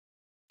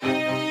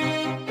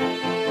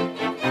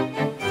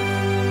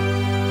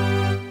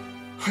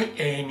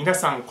皆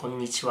さんこん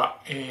にちは、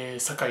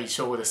酒井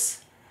翔で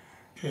す。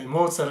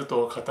モーツァル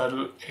トを語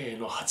る、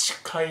の8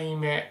回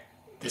目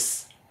で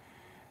す。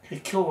今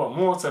日は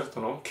モーツァル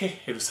トのケッ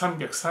ヘル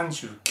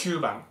339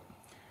番、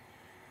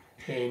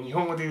日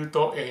本語で言う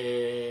と、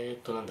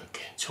なんだっ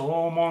け、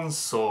聴聞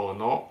僧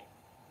の、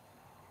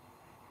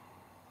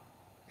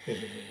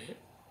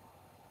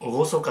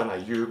厳かな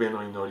夕べ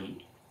の祈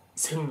り、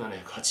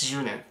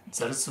1780年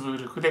ザルツブ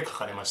ルクで書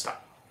かれまし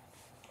た。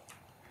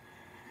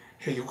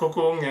予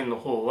告音源の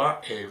方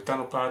は、歌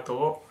のパート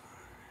を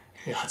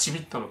8ビ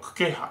ットの区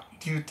形波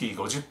デューティ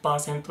ー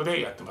 50% で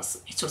やってま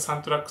す。一応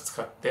3トラック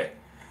使って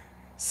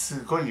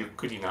すごいゆっ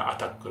くりなア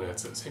タックのや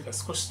つ、それから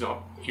少し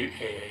の ゆっ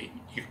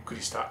く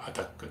りしたア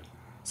タック、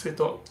それ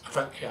とア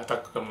タッ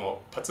クが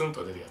もうパツン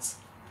と出るやつ、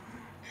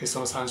そ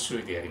の3種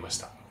類でやりまし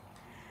た。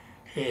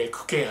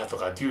区形波と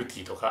かデューテ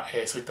ィーとか、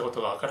そういったこ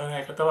とがわからな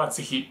い方は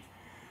ぜひ、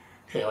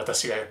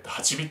私がやった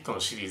8ビットの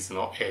シリーズ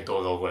の、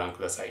動画をご覧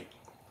ください。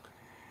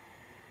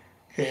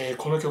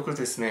この曲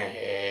です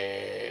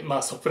ね、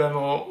ソプラ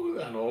ノ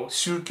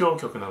宗教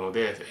曲なの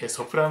で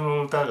ソプラノ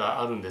の歌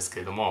があるんですけ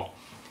れども、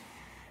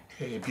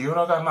ビオ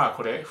ラが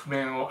これ譜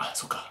面を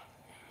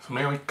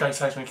一回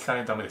最初に聞かな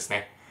いとダメです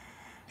ね。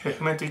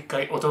譜面と一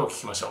回音を聞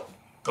きましょう。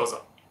どう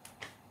ぞ。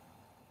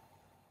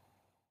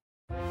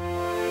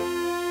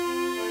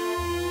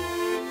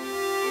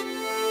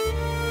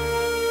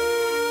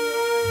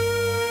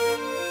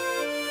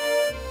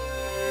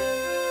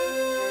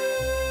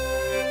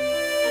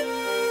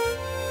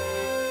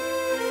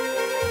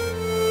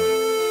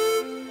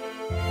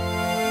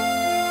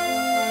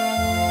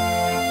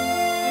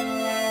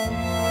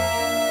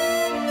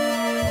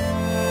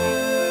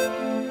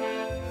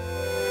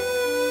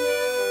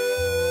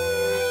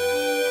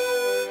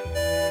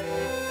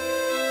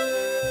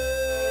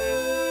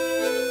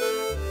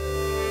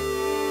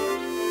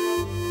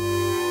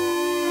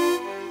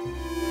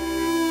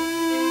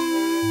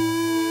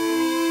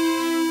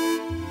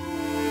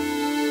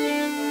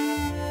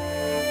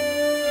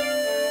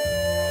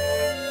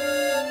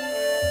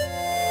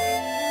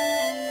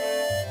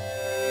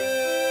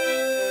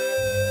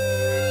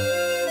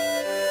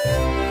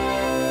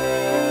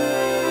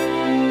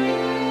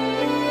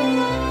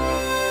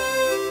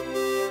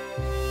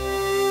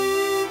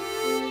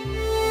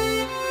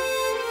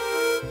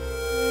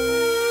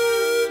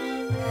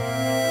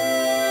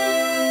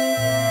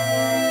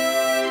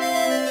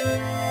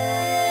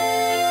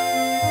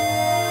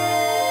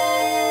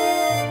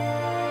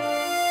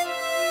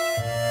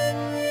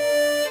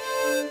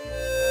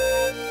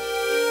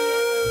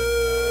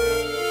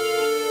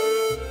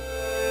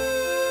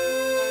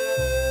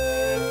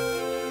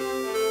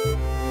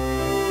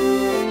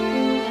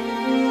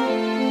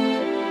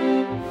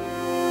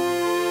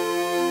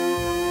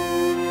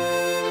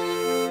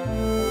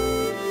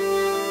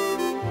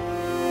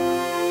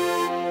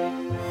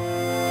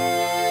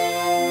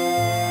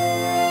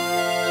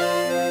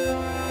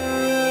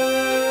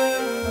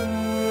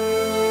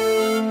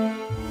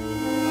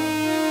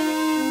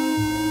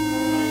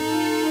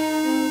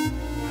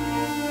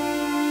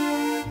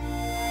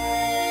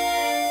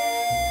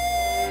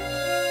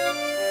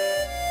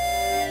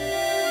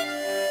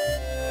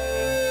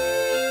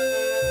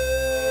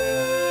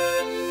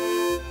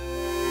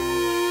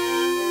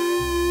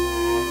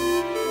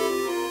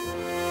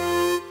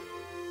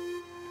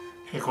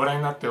ご覧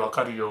になって分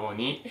かるよう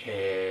に、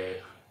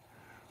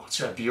こ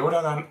ちらビオ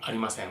ラがあり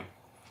ません。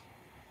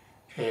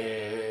ビ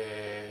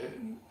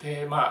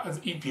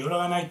オラ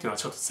がないっていうのは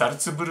ちょっとザル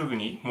ツブルグ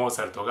にモー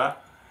ツァルト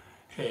が、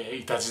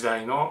いた時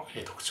代の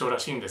特徴ら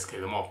しいんですけ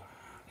れども、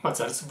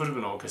ザルツブル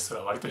グのオーケスト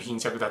ラは割と貧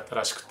弱だった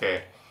らしく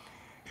て、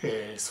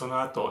そ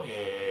の後、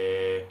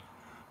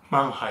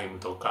マンハイム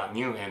とか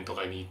ミュンヘンと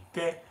かに行っ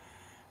て、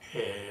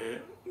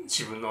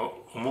自分の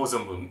思う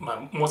存分、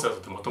モーツァル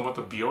トってもとも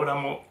とビオラ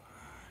も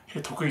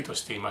得意と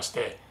していまし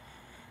て、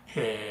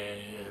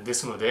で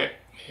すの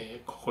で、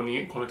こ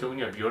の曲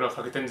にはビオラを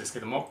かけてるんですけ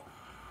ども、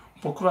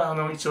僕は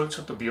一応ち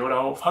ょっとビオ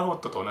ラをファゴッ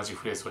トと同じ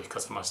フレーズを弾か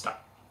せました。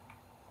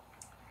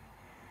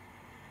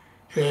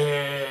今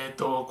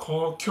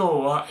日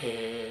は、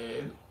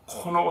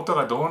この音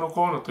がどうの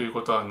こうのという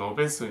ことは述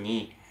べず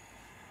に、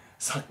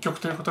作曲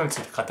ということにつ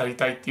いて語り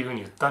たいっていうふうに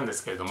言ったんで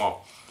すけれど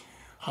も、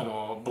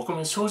僕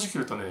も正直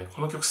言うとね、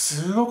この曲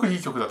すごくいい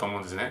曲だと思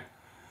うんですね。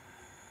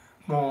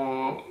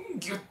もう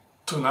ギュッ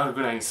となる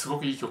ぐらいにすご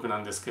くいい曲な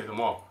んですけれど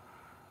も、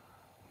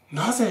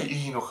なぜ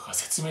いいのかが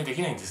説明で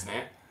きないんです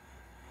ね。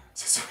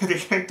説明で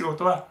きないってこ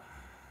とは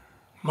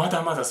ま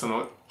だまだそ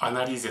のア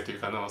ナリーゼとい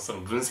うかその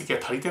分析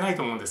が足りてない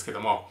と思うんですけ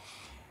ども、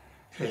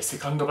セ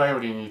カンドバイオ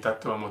リンに至っ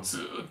てはもうず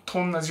っ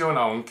と同じよう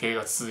な音形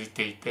が続い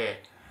てい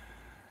て、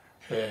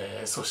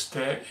そし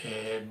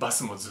て、バ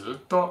スもず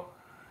っと、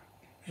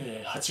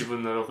8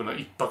分の6の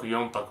1拍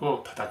4拍を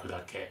叩く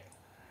だけ、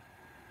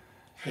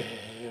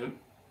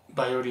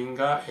バイオリン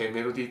が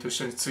メロディーと一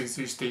緒に追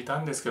随していた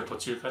んですけど、途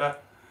中からっ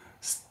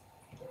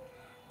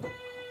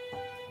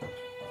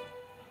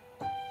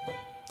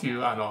てい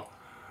う「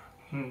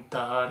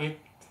ダリッ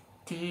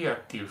ティア」っ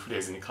ていうフレ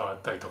ーズに変わ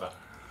ったりとか、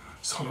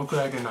そのく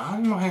らいで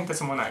何の変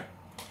哲もない。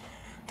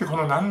でこ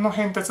の何の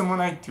変哲も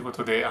ないっていうこ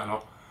とで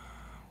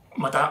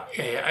また、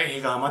映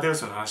画「アマデウ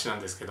ス」の話なん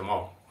ですけど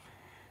も、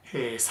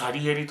サ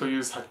リエリとい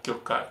う作曲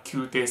家、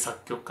宮廷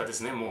作曲家で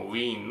すね。もうウ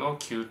ィーンの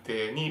宮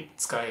廷に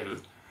仕える、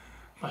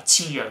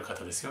地位ある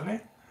方ですよ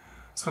ね。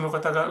その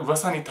方が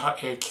噂に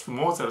聞く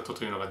モーツァルト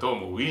というのがどう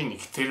もウィーンに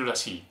来ているら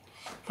しい、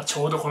ち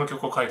ょうどこの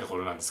曲を書いた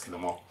頃なんですけど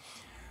も、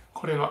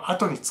これの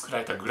後に作ら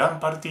れたグラン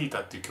パルティー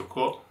タっていう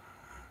曲を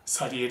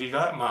サリエリ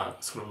が、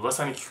その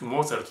噂に聞く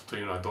モーツァルトと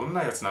いうのはどん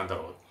なやつなんだ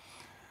ろう。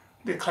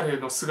で彼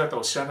の姿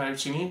を知らないう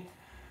ちに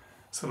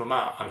その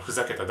ふ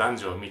ざけた男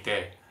女を見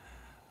て、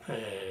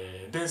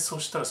でそ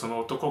したらその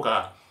男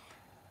が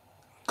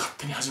勝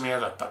手に始め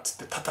やがったっつっ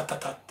てタタタ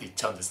タって言っ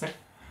ちゃうんですね。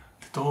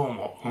でどう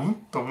も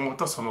と思う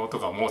とその音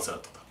がモーツァル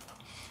トだっ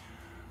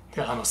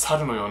たと。で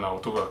猿のような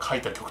男が書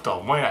いた曲とは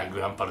思えないグ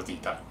ランパルティ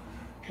ータ、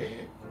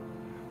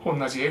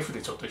同じ F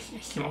でちょっと弾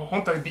き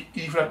本当は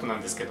E フラットな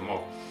んですけど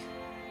も、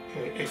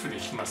F で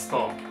弾きます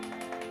と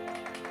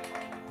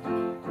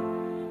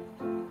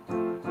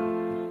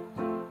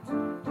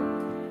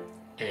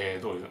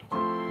どういう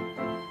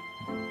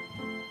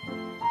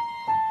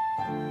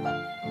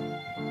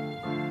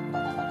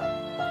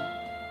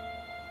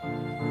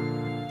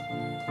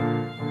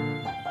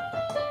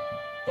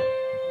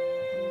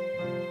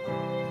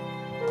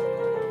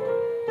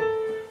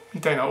み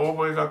たいなオー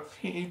ボエが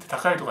ピーって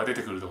高いとこが出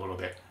てくるところ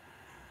で、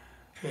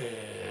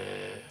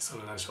そ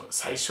の何でしょう、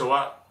最初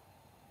は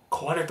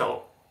壊れた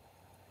オ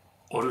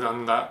ルガ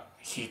ンが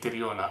弾いてる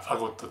ようなファ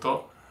ゴット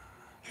と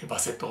バ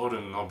セットホ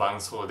ルンの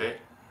伴奏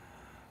で、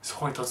そ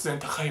こに突然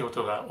高い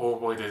音がオー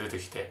ボエで出て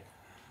きて、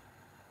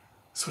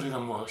それが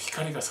もう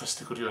光が差し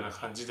てくるような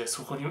感じで、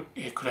そこに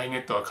クラリネ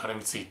ットが絡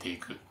みついてい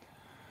く。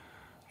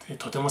で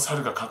とても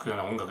猿が書くよう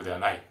な音楽では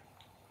ない。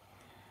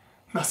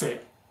な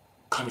ぜ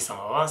神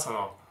様は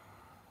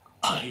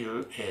ああい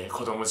う、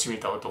子供じみ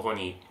た男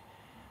に、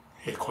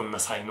こんな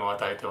才能を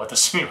与えて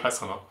私には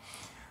その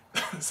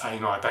才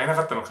能を与えな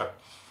かったのか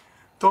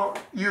と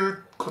い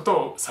うこと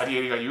をサリ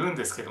エリが言うん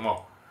ですけど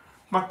も、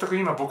全く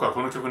今僕は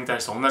この曲に対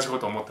して同じこ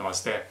とを思ってま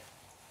して、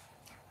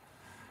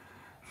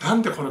な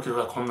んでこの曲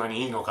がこんな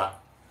にいいのか、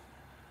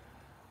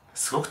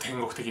すごく天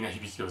国的な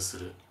響きをす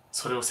る。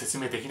それを説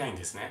明できないん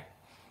ですね。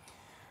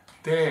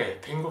で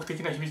天国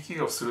的な響き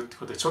をするって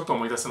ことでちょっと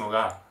思い出すの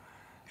が、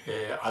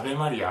アベ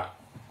マリアっ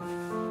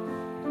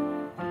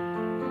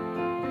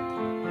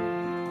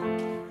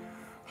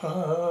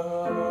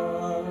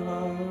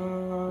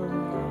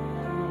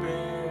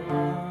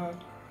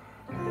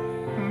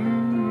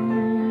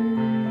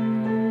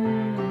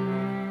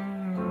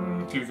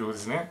ていう曲で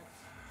すね。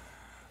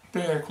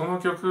でこの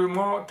曲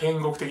も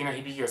天国的な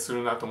響きがす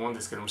るなと思うん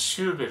ですけども、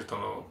シューベルト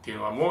のっていう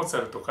のはモーツ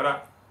ァルトか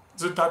ら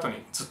ずっと後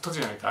に、ずっと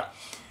じゃないか、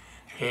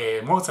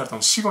モーツァルト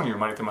の死後に生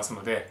まれてます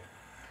ので、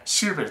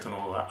シューベルトの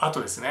方が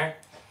後ですね。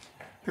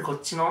でこ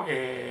っちの、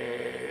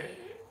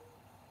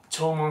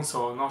聴聞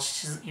僧の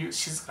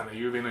静かな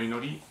夕べの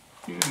祈り、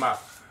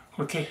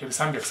これ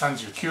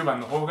K.339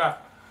 番の方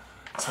が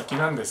先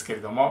なんですけれ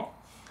ども、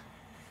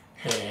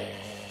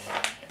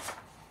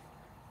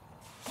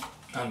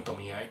なんとも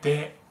言えない。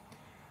で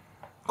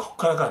ここ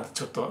からが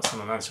ちょっと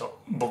何でしょ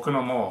う、僕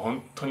のもう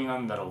本当に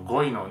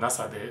語彙のな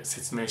さで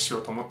説明しよ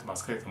うと思ってま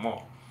すけれど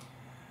も、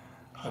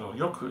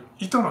よく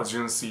意図の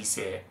純粋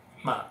性、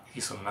何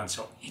でし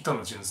ょう、意図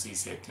の純粋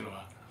性っていうの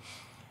は、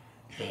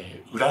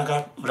裏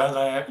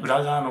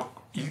側の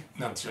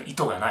なんでしょう、意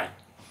図がない、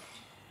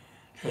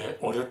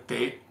俺っ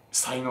て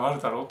才能あ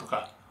るだろうと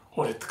か、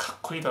俺ってかっ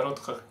こいいだろう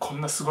とか、こ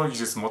んなすごい技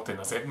術持ってるん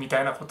だぜみ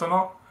たいなこと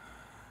の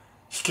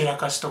ひけら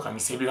かしとか見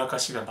せびらか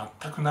しが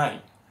全くな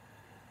い、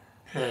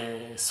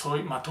そう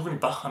いう、特に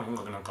バッハの音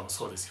楽なんかも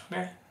そうですよ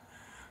ね。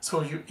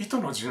そういう意図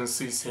の純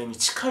粋性に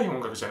近い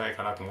音楽じゃない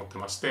かなと思って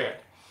まし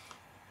て、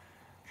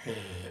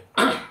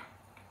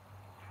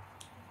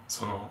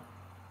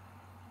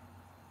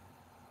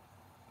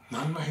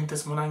何の変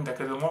哲もないんだ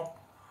けれども、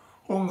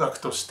音楽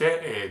とし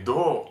て、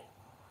ど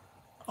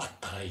うあっ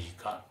たらいい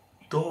か、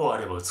どうあ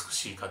れば美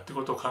しいかって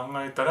ことを考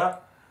えた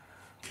ら、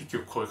結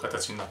局こういう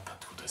形になったっ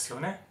てことですよ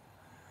ね。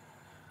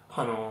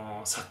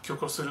作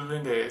曲をする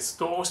上で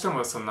どうして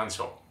も何で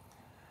しょ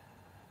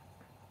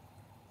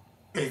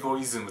う、エゴ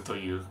イズムと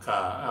いう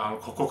か、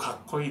ここかっ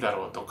こいいだ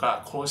ろうと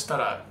か、こうした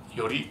ら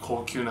より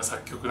高級な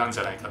作曲なんじ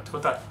ゃないかってこ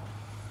とは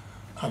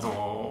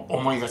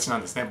思いがちな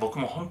んですね。僕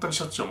も本当に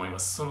しょっちゅう思いま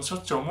す。しょ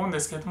っちゅう思うんで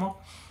すけれど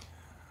も、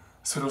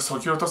それを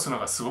削ぎ落とすの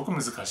がすごく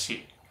難し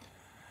い。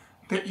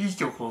でいい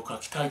曲を書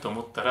きたいと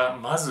思ったら、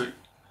まず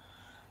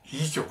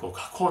いい曲を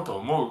書こうと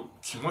思う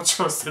気持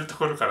ちを捨てると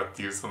ころからっ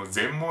ていう、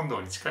全問答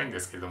に近いんで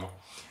すけれども、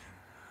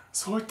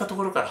そういったと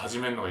ころから始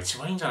めるのが一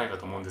番いいんじゃないか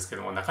と思うんですけ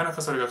ども、なかな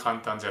かそれが簡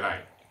単じゃな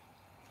い。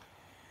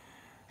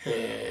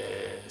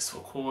そ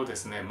こをで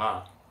すね、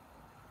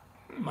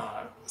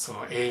そ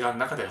の映画の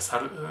中では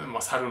猿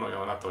の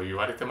ようなと言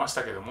われてまし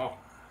たけども、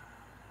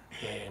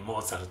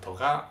モーツァルト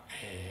が、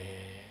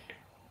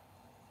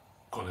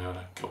このよう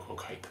な曲を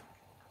書いた。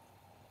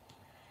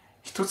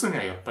一つに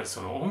はやっぱり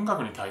音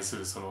楽に対す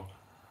る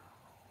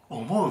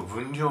思う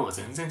分量が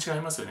全然違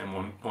いますよね、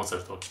モーツァ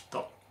ルトはきっ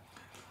と。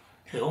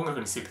音楽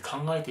について考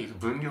えている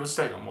分量自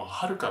体がもう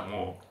はるか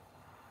もう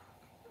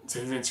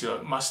全然違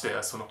う。まして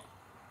やその、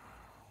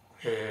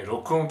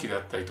録音機であ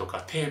ったりと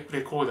かテープ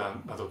レコーダ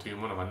ーなどという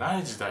ものがな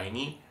い時代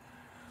に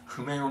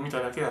譜面を見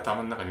ただけで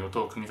頭の中に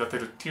音を組み立て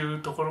るってい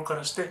うところか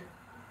らして、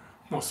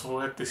もうそ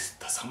うやって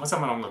さまざ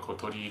まな音楽を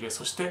取り入れ、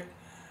そして、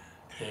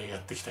や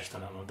ってきた人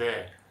なの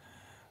で、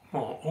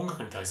もう音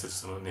楽に対する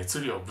その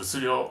熱量、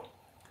物量、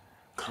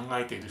考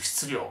えている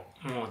質量、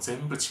もう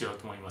全部違う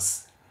と思いま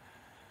す。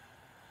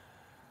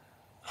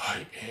は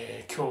い、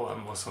今日は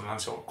もうその何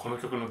でしょう、この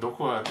曲のど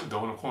こが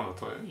どうのこうの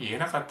と言え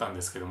なかったん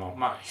ですけども、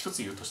まあ一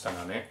つ言うとしたの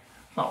はね、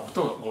まあ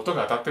音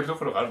が当たってると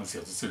ころがあるんです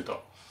よ、実言う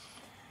と。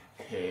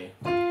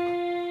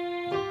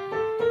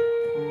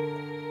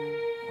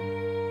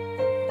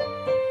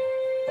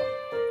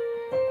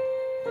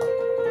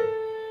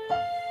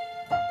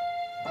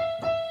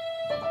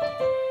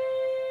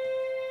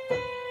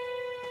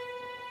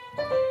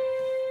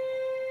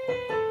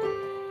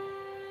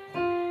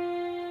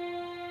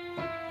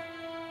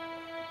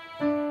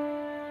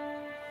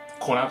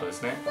この後で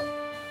すね。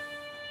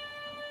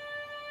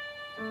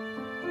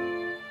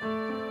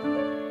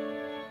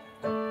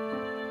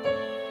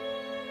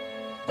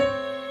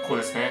ここ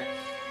ですね。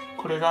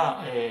これ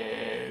が、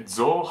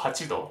増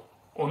8度、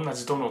同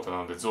じドノートな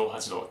ので増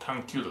8度、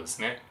単9度です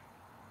ね。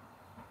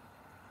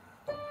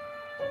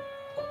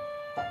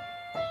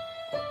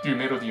っていう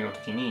メロディーの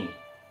時に、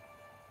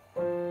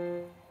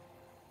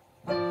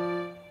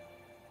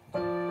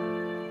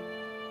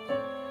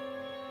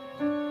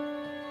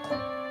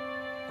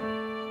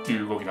って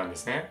いう動きなんで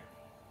すね。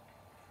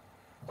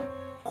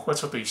ここは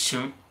ちょっと一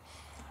瞬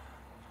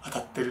当た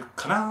ってる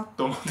かな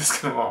と思うんで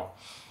すけども、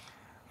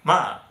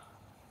まあ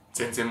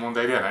全然問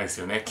題ではないです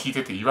よね。聞い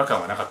てて違和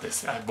感はなかったで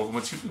す。僕も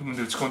自分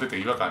で打ち込んでて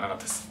違和感はなかっ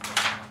たです。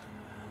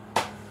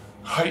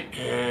はい、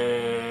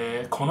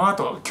この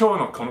後今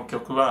日のこの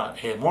曲は、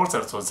モーツァ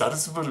ルトザル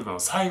ツブルグの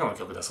最後の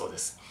曲だそうで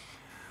す。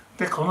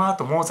でこの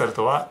後モーツァル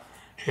トは、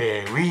ウ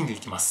ィーンに行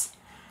きます。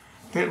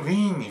でウィ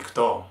ーンに行く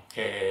と、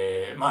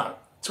ま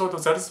あちょうど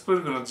ザルツブ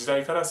ルグの時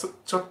代からちょ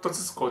っと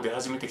ずつこう出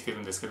始めてきてる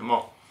んですけど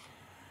も、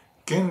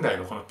現代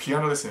のこのピア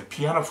ノですね、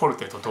ピアノフォル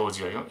テと当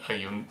時は呼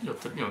ん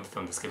でた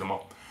んですけど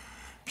も、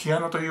ピ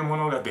アノというも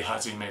のが出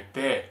始め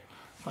て、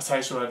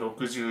最初は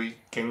61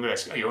件ぐらい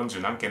しか、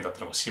40何件だった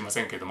のか知りま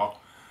せんけども、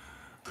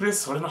とりあえ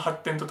ずそれの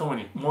発展ととも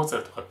にモーツァ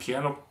ルトがピア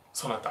ノ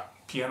ソナタ、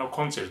ピアノ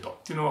コンチェルト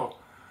っていうのを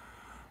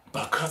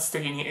爆発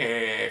的に、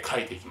書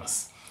いていきま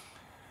す。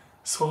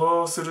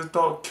そうする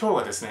と今日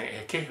がです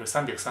ね、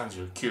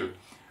K.339、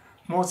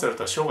モーツァル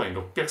トは生涯に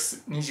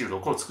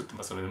626を作って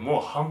ますので、も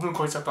う半分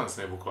超えちゃったんです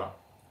ね、僕は。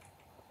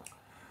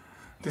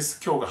で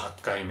す、今日が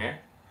8回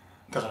目。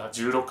だから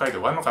16回で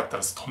終わるのかった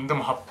らとんで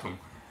も8分。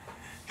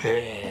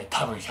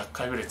多分100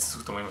回ぐらい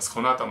続くと思います。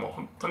この後はもう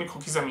本当に小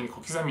刻みに小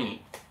刻み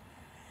に、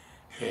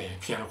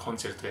ピアノコン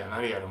チェルトや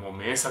何やらもう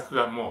名作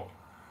がも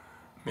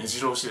う目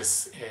白押しで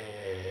す。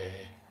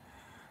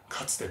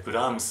かつてブ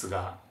ラームス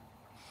が、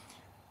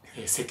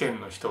世間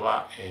の人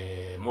は、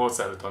モー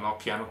ツァルトの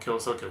ピアノ協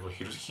奏曲を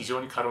非常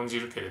に軽んじ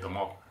るけれど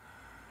も、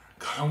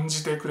軽ん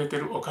じてくれて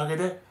るおかげ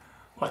で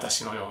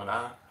私のよう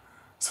な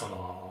そ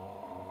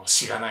の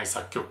しがない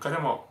作曲家で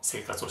も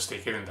生活をして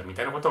いけるんだみ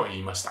たいなことを言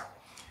いました。っ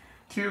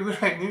ていうぐ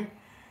らいに、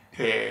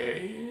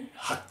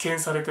発見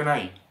されてな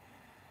い、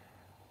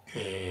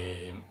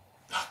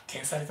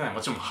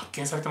もちろん発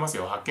見されてます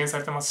よ。発見さ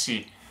れてます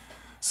し、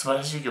素晴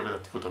らしい曲だっ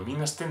てことをみん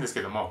な知ってるんです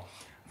けども、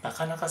な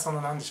かなかそ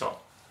の何でしょ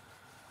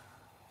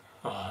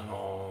う、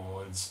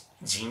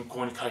人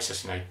口に感謝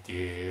しないって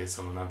いう、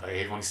そのなんだ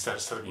英語にした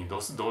時にど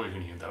ういうふう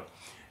に言うんだろう。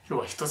要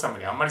は人様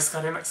にあんまり好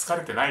かれ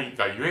てない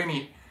がゆえ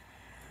に、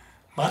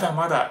まだ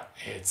まだ、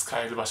使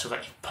える場所がい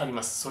っぱいあり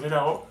ます。それ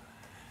らを、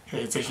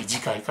ぜひ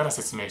次回から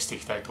説明してい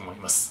きたいと思い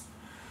ます。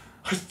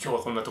はい、今日は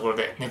こんなところ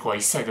で猫は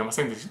一切出ま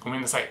せんでごめ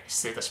んなさい。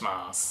失礼いたし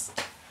ます。